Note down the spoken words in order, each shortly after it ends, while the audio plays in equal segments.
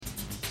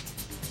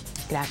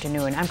Good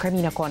afternoon. I'm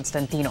Carmina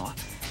Constantino.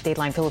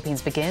 Dateline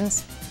Philippines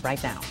begins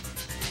right now.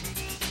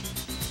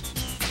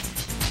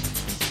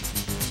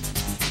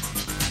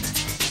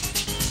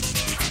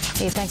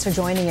 Hey, thanks for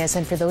joining us.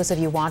 And for those of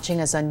you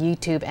watching us on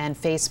YouTube and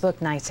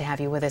Facebook, nice to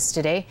have you with us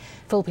today.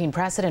 Philippine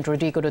President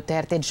Rodrigo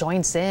Duterte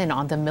joins in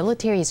on the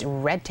military's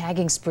red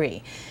tagging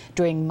spree.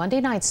 During Monday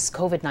night's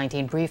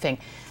COVID-19 briefing,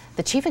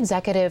 the chief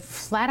executive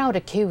flat out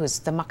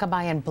accused the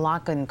Makabayan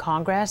bloc in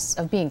Congress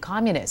of being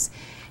communist.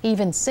 He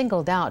even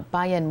singled out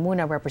Bayan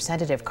Muna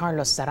Representative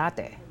Carlos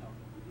Zarate.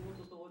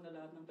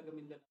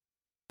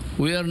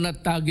 We are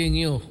not tagging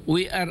you.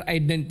 We are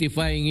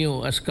identifying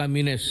you as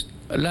communist.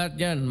 Lahat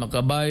yan,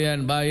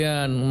 makabayan,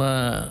 bayan,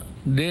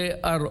 they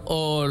are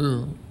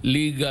all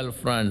legal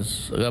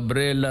fronts.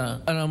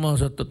 Gabriela, alam mo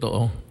sa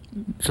totoo,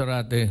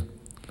 Zarate,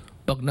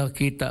 pag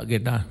nakita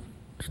kita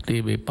sa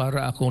TV,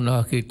 para akong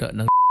nakakita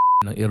ng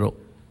iro.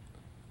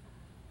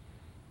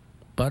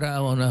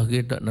 Para akong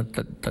nakakita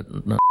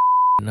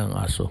ng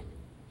aso.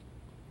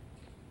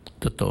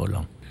 Totoo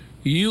lang.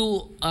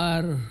 You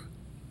are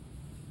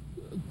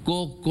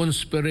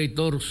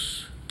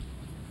co-conspirators.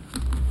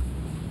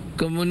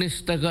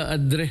 Komunista ka,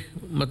 Adre.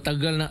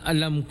 Matagal na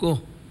alam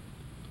ko.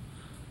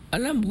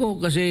 Alam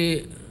ko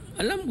kasi,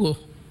 alam ko.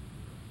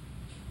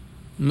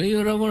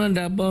 Mayor ako ng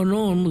Davao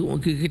noon.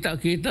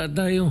 Magkikita-kita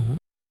tayo.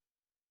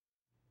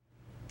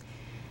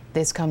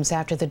 This comes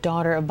after the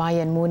daughter of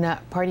Bayan Muna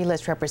party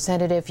list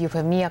representative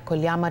Euphemia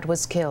Colyamat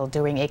was killed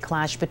during a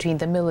clash between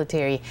the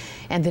military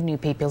and the New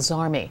People's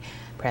Army.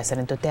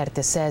 President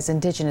Duterte says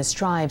indigenous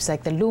tribes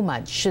like the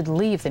Lumad should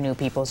leave the New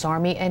People's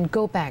Army and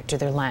go back to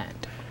their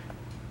land.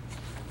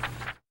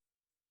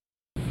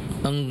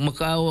 Ang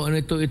makaawa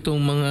nito itong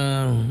mga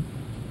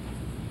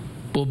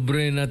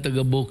pobre na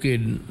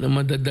taga-bukid na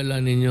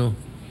madadala ninyo.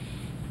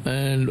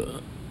 And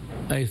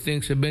I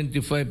think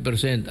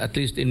 75%, at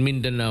least in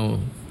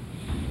Mindanao,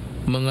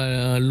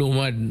 mga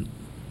lumad.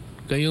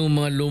 Kayong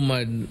mga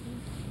lumad,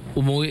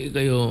 umuwi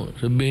kayo,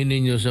 sabihin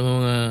ninyo sa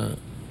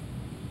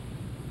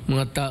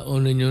mga tao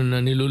ninyo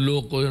na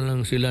niluloko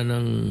lang sila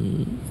ng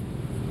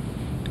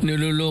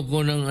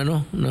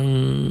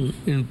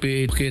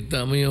NPA.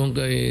 Kita mo yung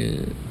kay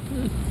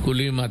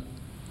Kulyamat.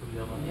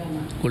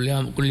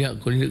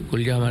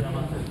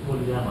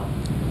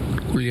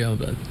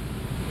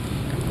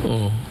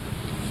 Oh.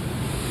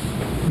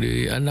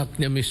 Di anak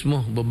niya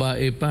mismo,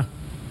 babae pa.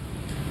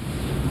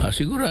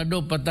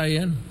 Sigurado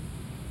patayan.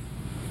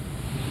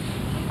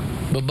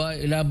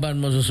 Babae laban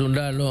mo sa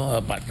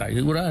sundalo, patay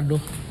sigurado.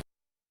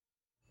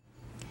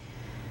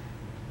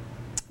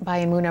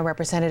 Bayan Muna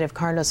Representative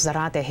Carlos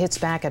Zarate hits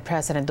back at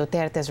President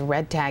Duterte's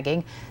red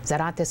tagging.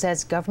 Zarate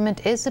says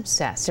government is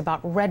obsessed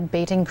about red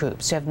baiting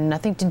groups who have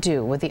nothing to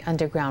do with the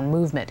underground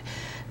movement.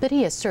 But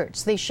he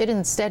asserts they should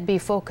instead be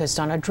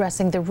focused on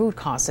addressing the root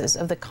causes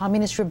of the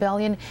communist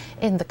rebellion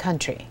in the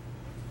country.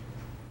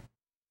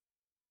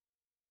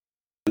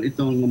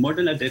 Itong more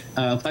than a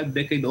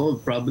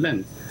 5-decade-old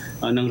problem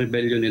ng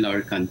rebellion in our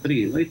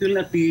country. It will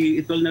not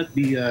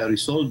be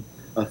resolved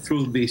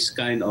through this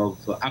kind of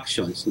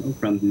actions,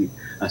 from the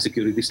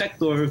security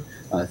sector,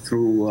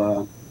 through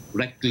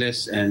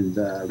reckless and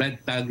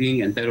red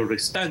tagging and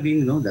terrorist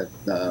tagging that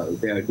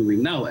they are doing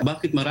now.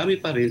 Bakit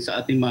marami pa rin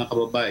sa ating mga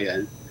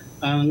kababayan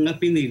ang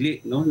pinili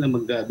na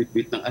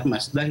magbitbit ng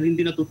armas dahil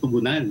hindi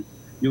natutugunan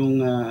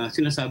yung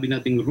sinasabi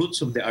nating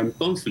roots of the armed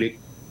conflict,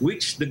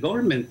 which the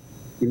government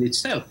in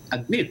itself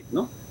admit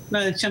na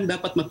siyang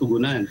dapat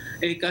matugunan.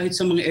 Kahit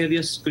sa mga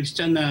areas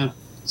Christian na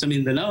sa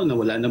Mindanao na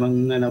wala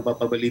namang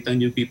napapabalitang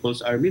New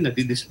People's Army na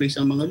di-displace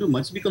ang mga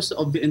Lumads because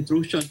of the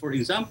intrusion, for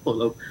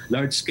example, of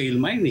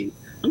large-scale mining.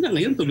 Hanggang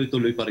ngayon,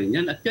 tuloy-tuloy pa rin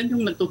yan. At yan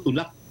yung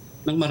nagtutulak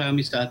ng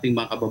marami sa ating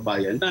mga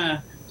kababayan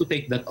na to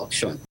take that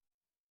option.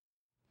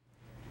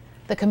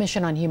 The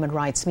Commission on Human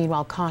Rights,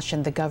 meanwhile,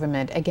 cautioned the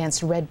government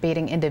against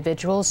red-baiting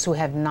individuals who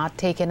have not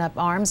taken up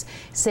arms,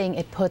 saying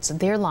it puts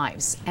their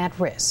lives at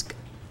risk.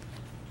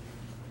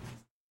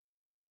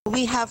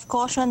 We have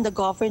cautioned the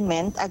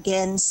government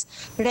against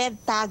red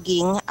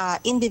tagging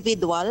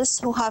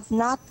individuals who have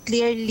not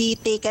clearly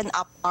taken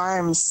up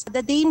arms.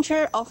 The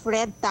danger of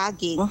red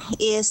tagging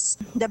is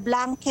the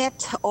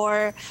blanket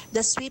or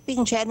the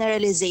sweeping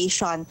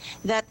generalization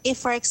that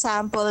if, for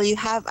example, you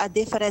have a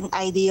different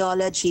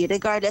ideology,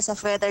 regardless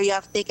of whether you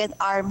have taken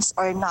arms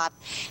or not,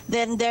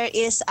 then there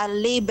is a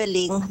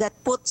labeling that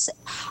puts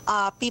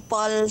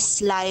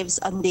people's lives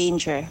in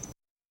danger.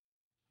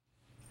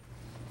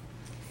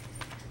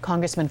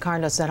 Congressman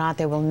Carlos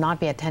Zarate will not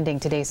be attending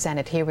today's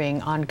Senate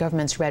hearing on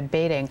government's red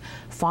baiting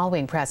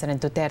following President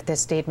Duterte's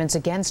statements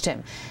against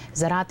him.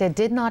 Zarate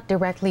did not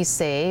directly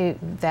say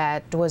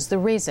that was the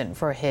reason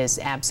for his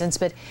absence,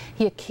 but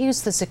he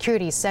accused the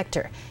security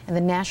sector and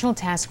the National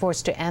Task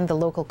Force to end the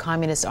local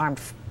communist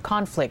armed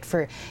conflict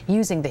for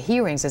using the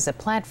hearings as a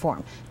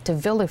platform to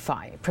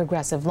vilify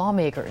progressive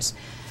lawmakers.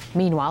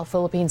 Meanwhile,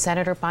 Philippine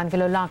Senator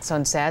Panfilo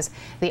Lacson says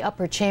the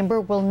upper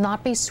chamber will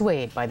not be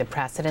swayed by the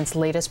president's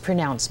latest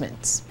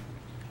pronouncements.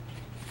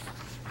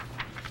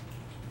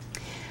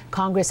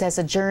 Congress has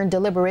adjourned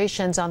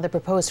deliberations on the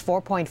proposed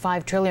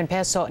 4.5 trillion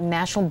peso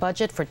national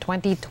budget for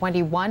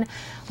 2021.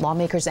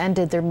 Lawmakers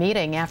ended their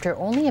meeting after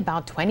only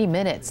about 20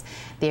 minutes.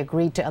 They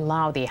agreed to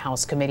allow the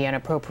House Committee on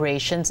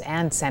Appropriations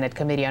and Senate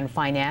Committee on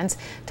Finance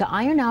to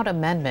iron out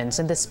amendments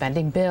in the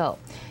spending bill.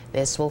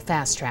 This will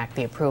fast-track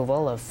the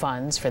approval of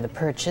funds for the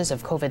purchase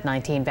of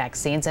COVID-19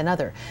 vaccines and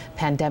other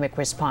pandemic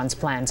response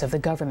plans of the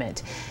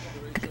government.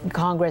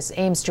 Congress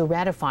aims to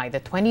ratify the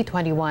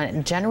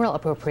 2021 General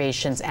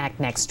Appropriations Act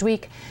next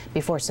week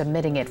before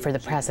submitting it for the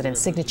President's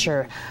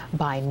signature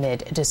by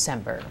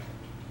mid-December.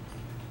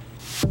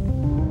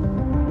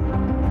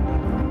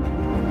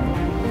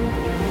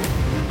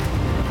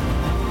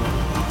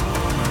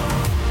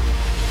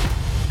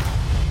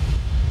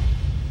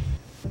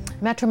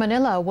 Metro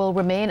Manila will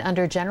remain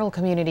under general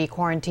community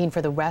quarantine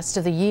for the rest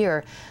of the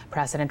year.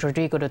 President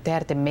Rodrigo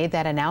Duterte made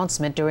that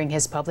announcement during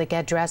his public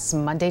address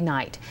Monday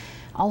night.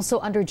 Also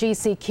under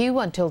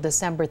GCQ until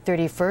December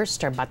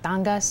 31st are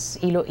Batangas,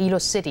 Iloilo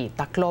City,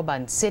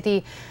 Tacloban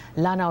City,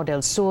 Lanao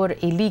del Sur,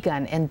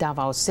 Iligan, and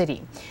Davao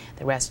City.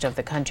 The rest of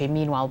the country,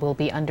 meanwhile, will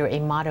be under a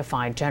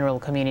modified general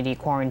community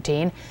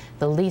quarantine,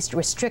 the least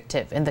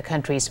restrictive in the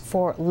country's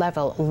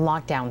 4-level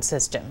lockdown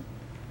system.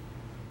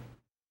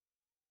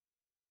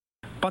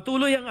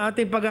 Patuloy ang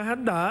ating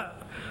paghahanda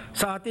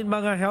sa ating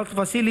mga health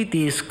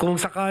facilities kung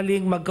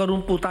sakaling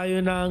magkaroon po tayo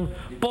ng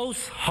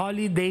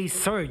post-holiday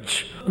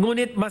surge.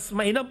 Ngunit mas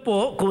mainam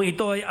po kung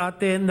ito ay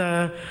atin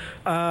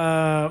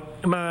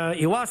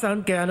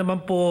maiwasan, kaya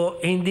naman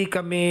po hindi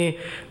kami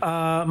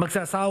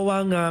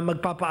magsasawang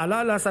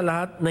magpapaalala sa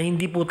lahat na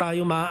hindi po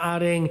tayo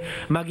maaaring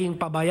maging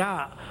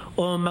pabaya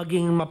o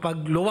maging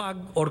mapagluwag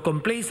or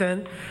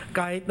complacent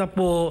kahit na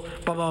po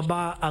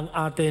pababa ang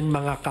ating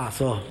mga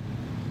kaso.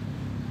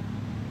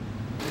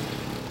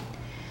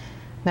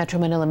 Metro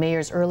Manila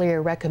mayors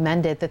earlier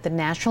recommended that the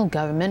national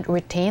government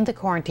retain the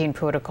quarantine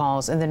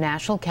protocols in the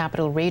National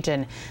Capital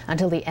Region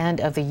until the end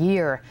of the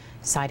year,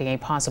 citing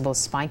a possible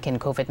spike in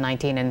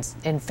COVID-19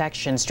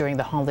 infections during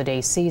the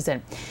holiday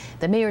season.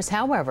 The mayors,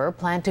 however,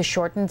 plan to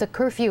shorten the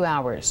curfew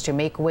hours to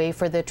make way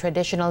for the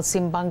traditional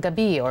Simbang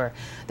Gabi, or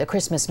the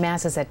Christmas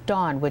masses at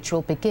dawn, which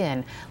will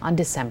begin on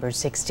December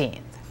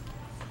 16th.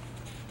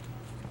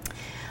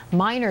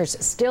 Minors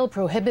still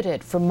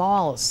prohibited from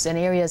malls and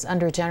areas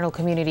under general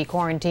community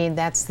quarantine.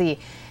 That's the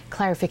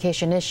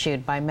clarification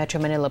issued by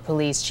Metro Manila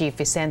Police Chief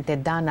Vicente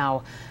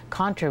Danao,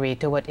 contrary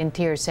to what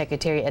Interior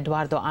Secretary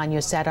Eduardo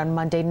Año said on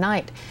Monday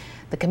night.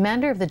 The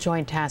commander of the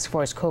Joint Task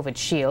Force COVID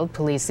Shield,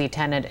 Police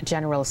Lieutenant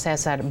General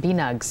Cesar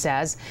Binag,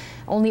 says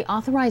only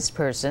authorized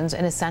persons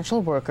and essential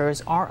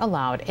workers are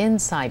allowed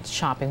inside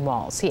shopping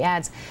malls. He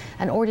adds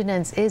an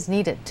ordinance is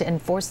needed to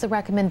enforce the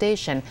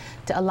recommendation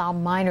to allow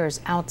minors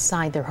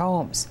outside their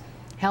homes.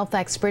 Health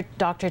expert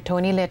Dr.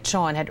 Tony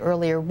Lechon had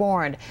earlier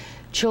warned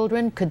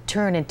children could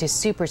turn into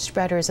super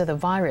spreaders of the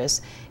virus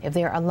if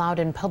they are allowed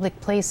in public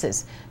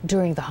places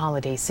during the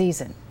holiday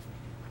season.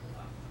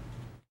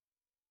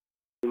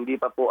 Hindi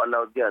pa po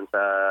allowed yan sa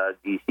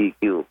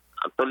GCQ.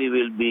 Actually,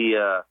 we'll be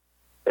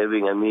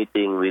having a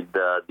meeting with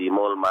the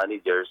mall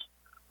managers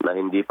na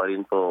hindi pa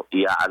rin po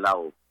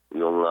i-allow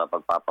yung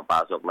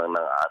pagpapapasok ng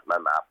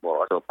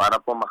apo. So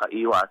para po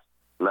makaiwas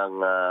ng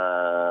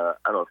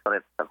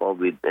threat sa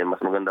COVID,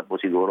 mas maganda po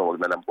siguro wag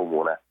na lang po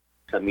muna.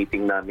 Sa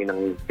meeting namin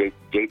ng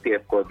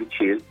JTF COVID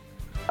Shield,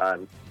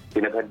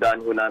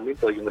 pinaghandaan ko namin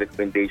po yung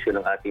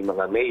recommendation ng ating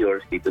mga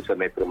mayors dito sa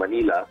Metro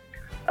Manila.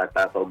 At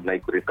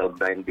kaugnay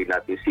din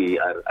natin si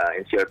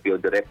NCRPO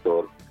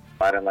Director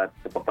para nga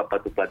sa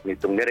pagpapatupad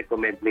nitong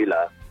nirecommend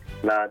nila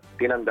na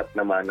tinanggap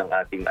naman ng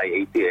ating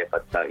IATF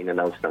at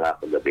in-announce na nga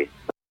kagabi.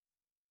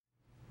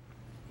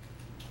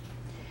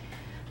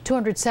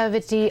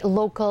 270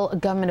 local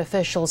government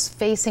officials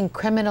facing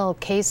criminal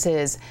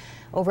cases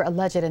over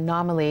alleged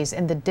anomalies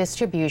in the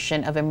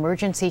distribution of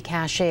emergency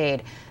cash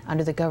aid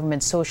under the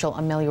government's social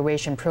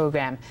amelioration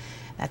program.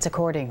 That's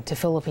according to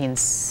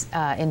Philippines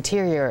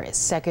Interior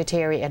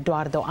Secretary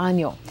Eduardo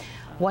Año.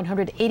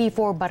 184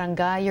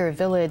 barangay or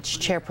village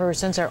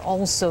chairpersons are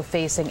also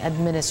facing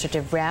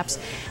administrative raps.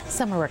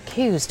 Some are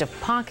accused of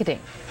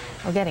pocketing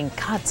or getting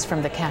cuts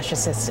from the cash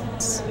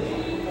assistance.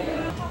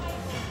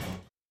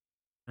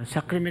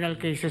 Sa criminal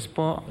cases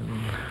po,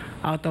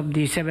 out of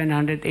the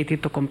 782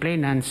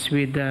 complainants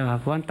with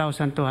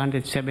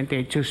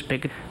 1,278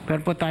 suspect,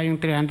 meron po tayong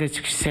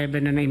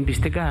 367 na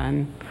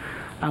naimbestigahan.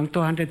 Ang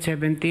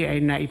 270 ay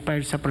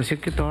na-file sa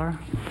prosecutor,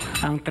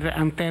 ang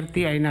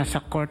 30 ay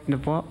nasa court na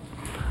po,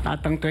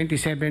 at ang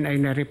 27 ay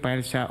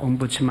na-refile sa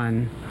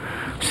ombudsman.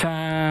 Sa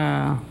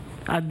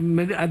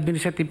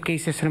administrative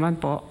cases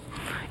naman po,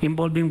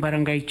 involving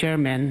barangay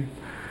chairman,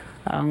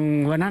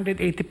 ang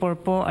 184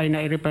 po ay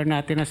na-refer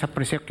natin na sa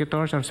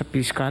prosecutors or sa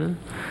fiscal,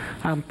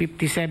 ang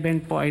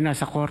 57 po ay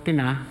nasa korte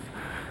na,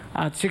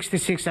 at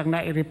 66 ang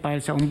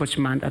na-refile sa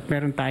ombudsman, at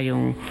meron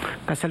tayong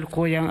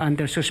kasalukuyang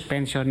under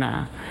suspension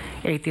na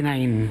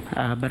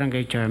 89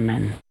 barangay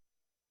chairman.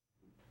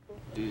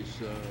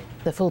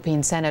 The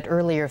Philippine Senate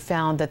earlier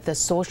found that the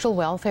Social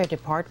Welfare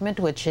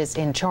Department, which is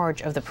in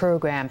charge of the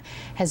program,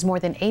 has more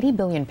than 80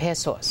 billion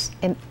pesos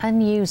in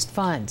unused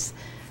funds.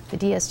 The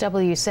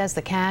DSW says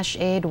the cash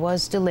aid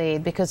was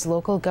delayed because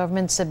local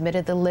government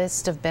submitted the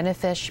list of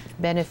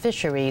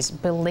beneficiaries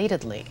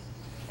belatedly.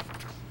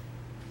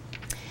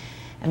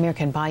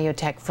 American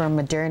biotech firm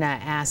Moderna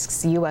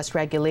asks U.S.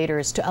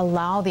 regulators to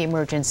allow the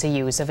emergency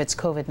use of its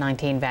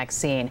COVID-19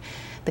 vaccine.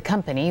 The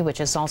company, which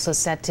is also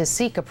set to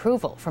seek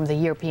approval from the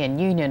European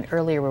Union,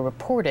 earlier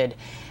reported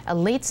a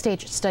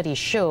late-stage study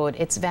showed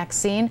its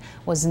vaccine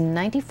was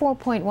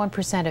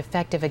 94.1%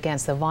 effective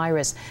against the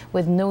virus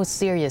with no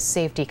serious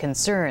safety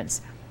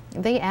concerns.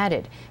 They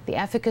added the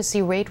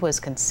efficacy rate was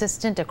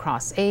consistent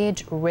across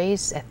age,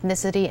 race,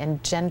 ethnicity,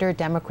 and gender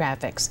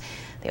demographics.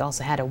 They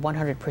also had a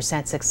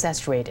 100%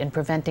 success rate in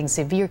preventing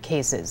severe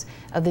cases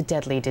of the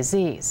deadly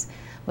disease.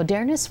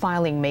 Moderna's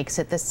filing makes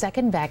it the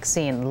second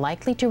vaccine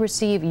likely to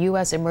receive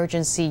U.S.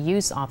 emergency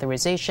use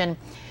authorization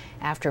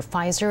after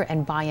Pfizer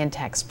and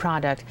BioNTech's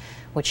product,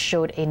 which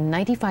showed a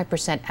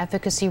 95%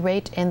 efficacy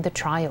rate in the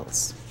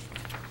trials.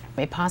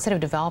 A positive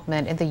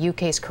development in the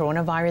UK's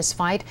coronavirus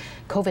fight.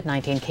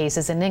 COVID-19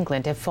 cases in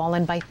England have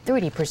fallen by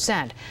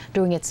 30%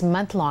 during its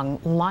month-long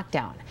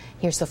lockdown.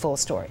 Here's the full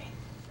story.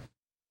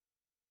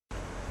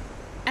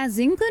 As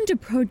England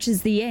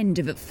approaches the end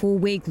of a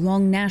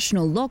 4-week-long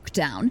national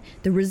lockdown,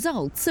 the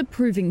results are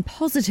proving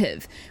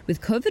positive, with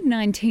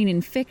COVID-19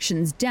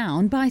 infections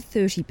down by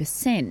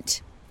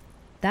 30%.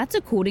 That's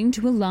according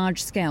to a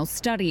large-scale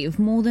study of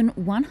more than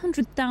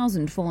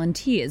 100,000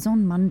 volunteers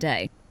on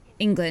Monday.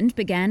 England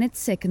began its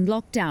second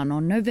lockdown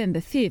on November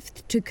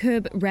 5th to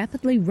curb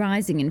rapidly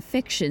rising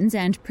infections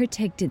and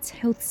protect its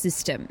health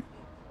system.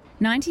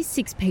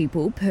 96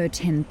 people per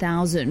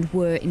 10,000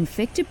 were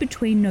infected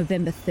between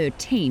November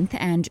 13th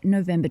and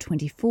November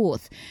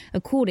 24th,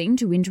 according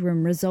to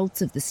interim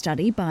results of the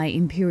study by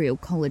Imperial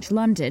College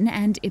London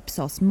and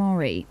Ipsos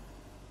Mori.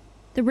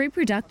 The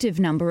reproductive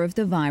number of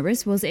the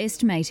virus was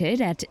estimated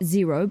at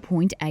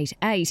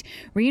 0.88,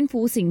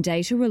 reinforcing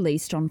data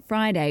released on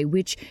Friday,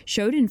 which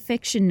showed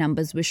infection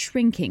numbers were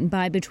shrinking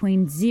by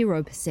between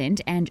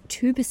 0% and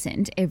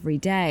 2% every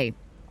day.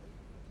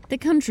 The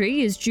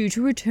country is due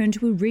to return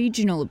to a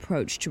regional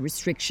approach to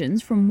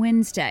restrictions from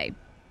Wednesday.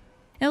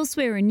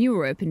 Elsewhere in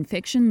Europe,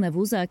 infection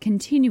levels are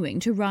continuing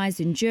to rise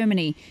in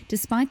Germany,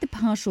 despite the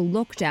partial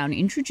lockdown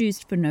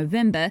introduced for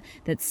November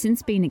that's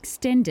since been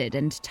extended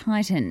and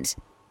tightened.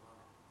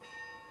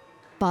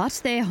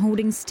 But they're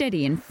holding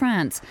steady in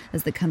France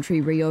as the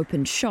country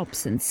reopened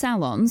shops and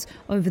salons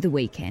over the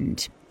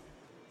weekend.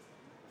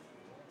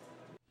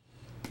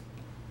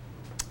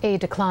 A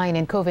decline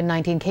in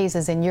COVID-19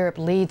 cases in Europe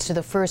leads to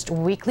the first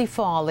weekly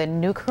fall in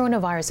new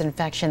coronavirus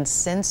infections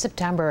since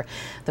September.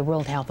 The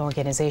World Health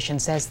Organization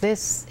says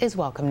this is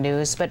welcome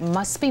news, but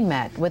must be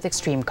met with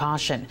extreme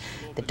caution.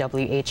 The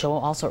WHO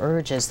also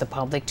urges the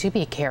public to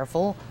be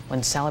careful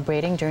when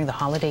celebrating during the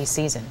holiday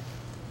season.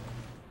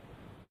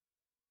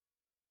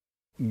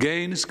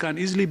 Gains can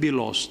easily be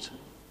lost,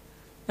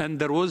 and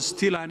there was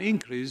still an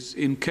increase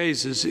in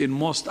cases in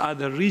most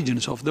other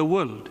regions of the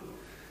world,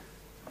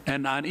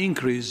 and an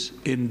increase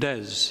in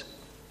deaths.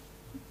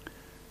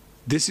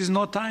 This is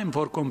no time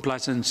for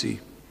complacency,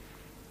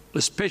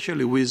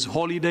 especially with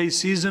holiday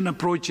season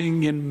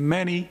approaching in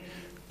many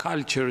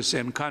cultures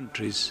and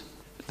countries.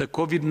 The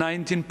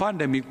COVID-19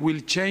 pandemic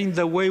will change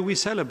the way we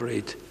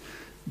celebrate,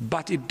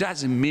 but it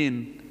doesn't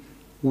mean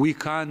we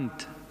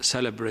can't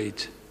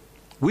celebrate.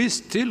 We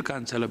still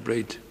can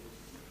celebrate.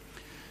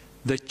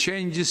 The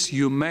changes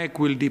you make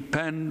will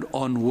depend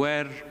on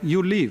where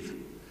you live.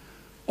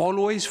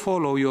 Always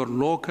follow your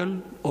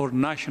local or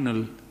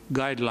national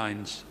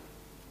guidelines.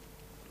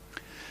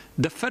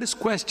 The first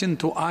question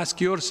to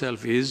ask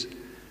yourself is,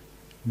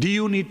 do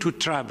you need to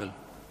travel?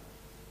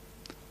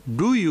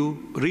 Do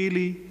you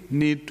really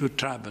need to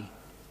travel?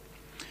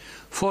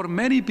 For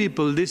many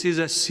people, this is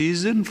a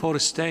season for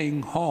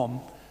staying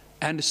home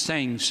and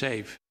staying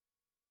safe.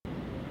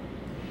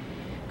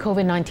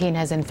 COVID-19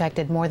 has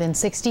infected more than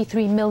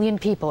 63 million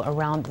people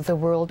around the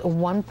world,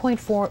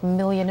 1.4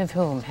 million of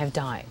whom have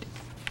died.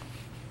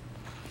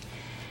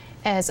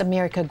 As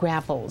America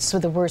grapples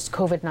with the worst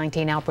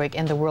COVID-19 outbreak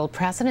in the world,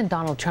 President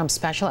Donald Trump's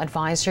special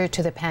advisor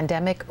to the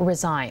pandemic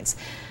resigns.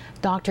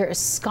 Dr.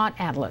 Scott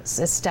Atlas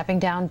is stepping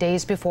down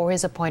days before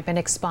his appointment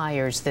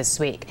expires this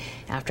week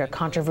after a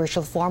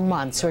controversial 4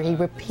 months where he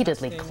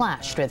repeatedly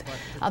clashed with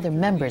other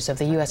members of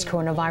the U.S.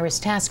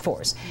 coronavirus task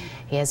force.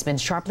 He has been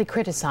sharply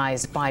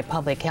criticized by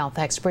public health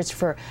experts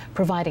for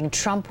providing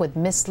Trump with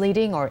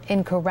misleading or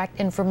incorrect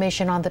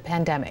information on the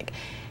pandemic.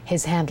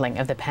 His handling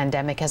of the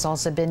pandemic has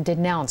also been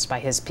denounced by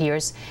his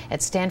peers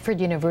at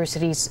Stanford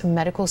University's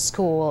medical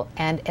school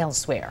and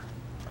elsewhere.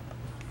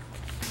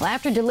 Well,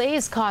 after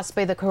delays caused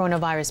by the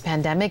coronavirus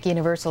pandemic,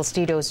 Universal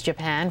Studios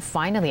Japan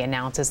finally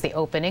announces the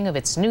opening of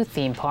its new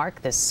theme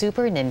park, the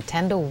Super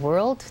Nintendo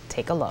World.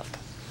 Take a look.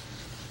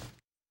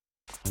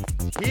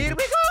 Here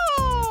we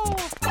go!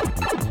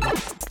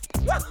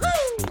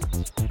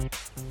 Woohoo!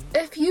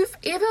 If you've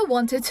ever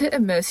wanted to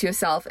immerse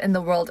yourself in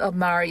the world of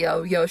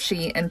Mario,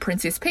 Yoshi, and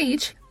Princess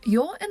Peach,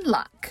 you're in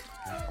luck.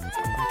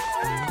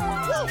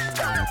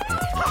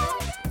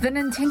 The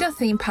Nintendo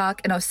theme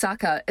park in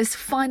Osaka is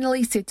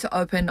finally set to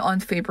open on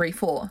February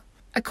 4,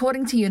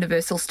 according to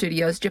Universal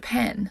Studios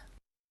Japan.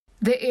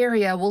 The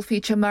area will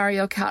feature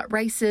Mario Kart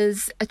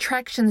races,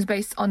 attractions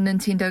based on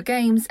Nintendo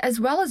games,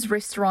 as well as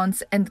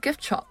restaurants and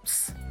gift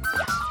shops.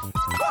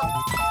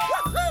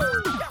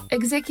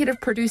 Executive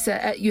producer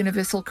at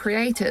Universal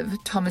Creative,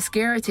 Thomas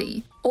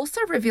Garrity, also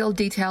revealed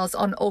details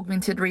on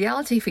augmented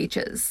reality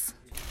features.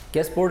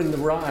 Guests boarding the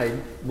ride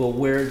will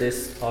wear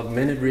this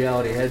augmented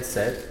reality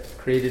headset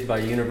created by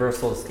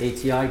Universal's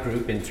ATI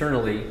group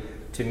internally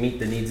to meet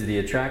the needs of the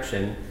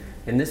attraction,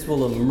 and this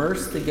will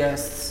immerse the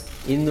guests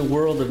in the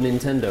world of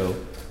Nintendo,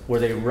 where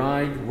they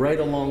ride right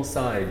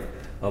alongside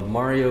of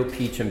Mario,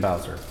 Peach, and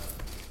Bowser.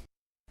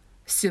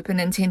 Super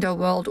Nintendo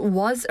World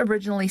was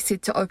originally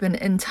set to open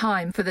in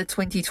time for the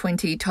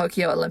 2020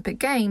 Tokyo Olympic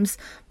Games,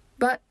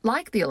 but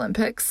like the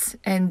Olympics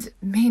and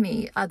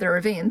many other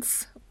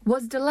events,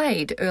 was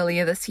delayed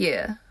earlier this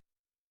year.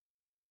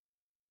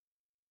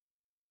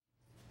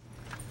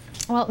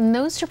 Well,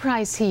 no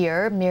surprise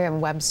here,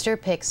 Merriam-Webster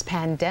picks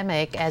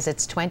pandemic as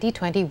its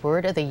 2020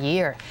 word of the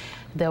year.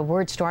 The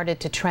word started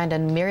to trend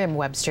on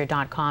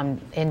Merriam-Webster.com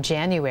in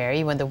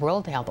January when the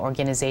World Health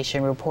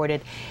Organization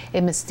reported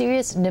a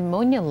mysterious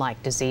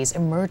pneumonia-like disease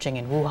emerging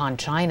in Wuhan,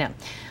 China.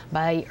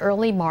 By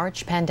early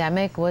March,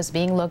 pandemic was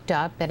being looked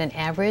up at an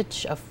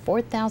average of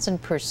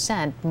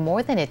 4,000%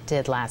 more than it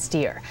did last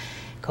year.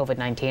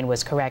 COVID-19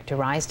 was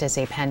characterized as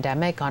a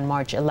pandemic on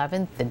March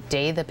 11th, the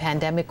day the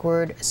pandemic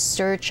word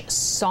search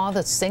saw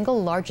the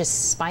single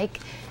largest spike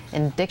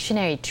in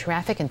dictionary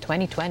traffic in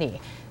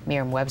 2020.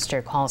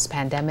 Merriam-Webster calls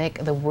pandemic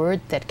the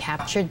word that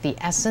captured the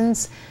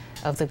essence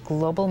of the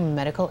global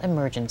medical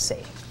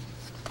emergency.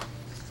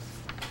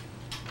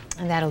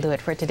 And that'll do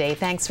it for today.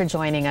 Thanks for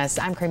joining us.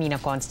 I'm Carmina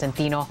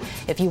Constantino.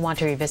 If you want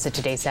to revisit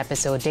today's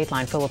episode,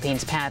 Dateline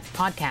Philippines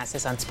podcast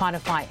is on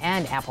Spotify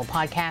and Apple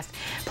Podcast.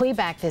 Play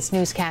back this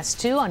newscast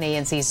too on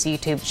ANC's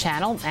YouTube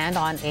channel and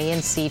on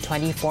ANC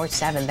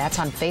 24/7. That's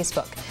on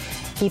Facebook.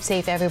 Keep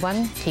safe,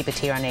 everyone. Keep it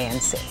here on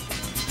ANC.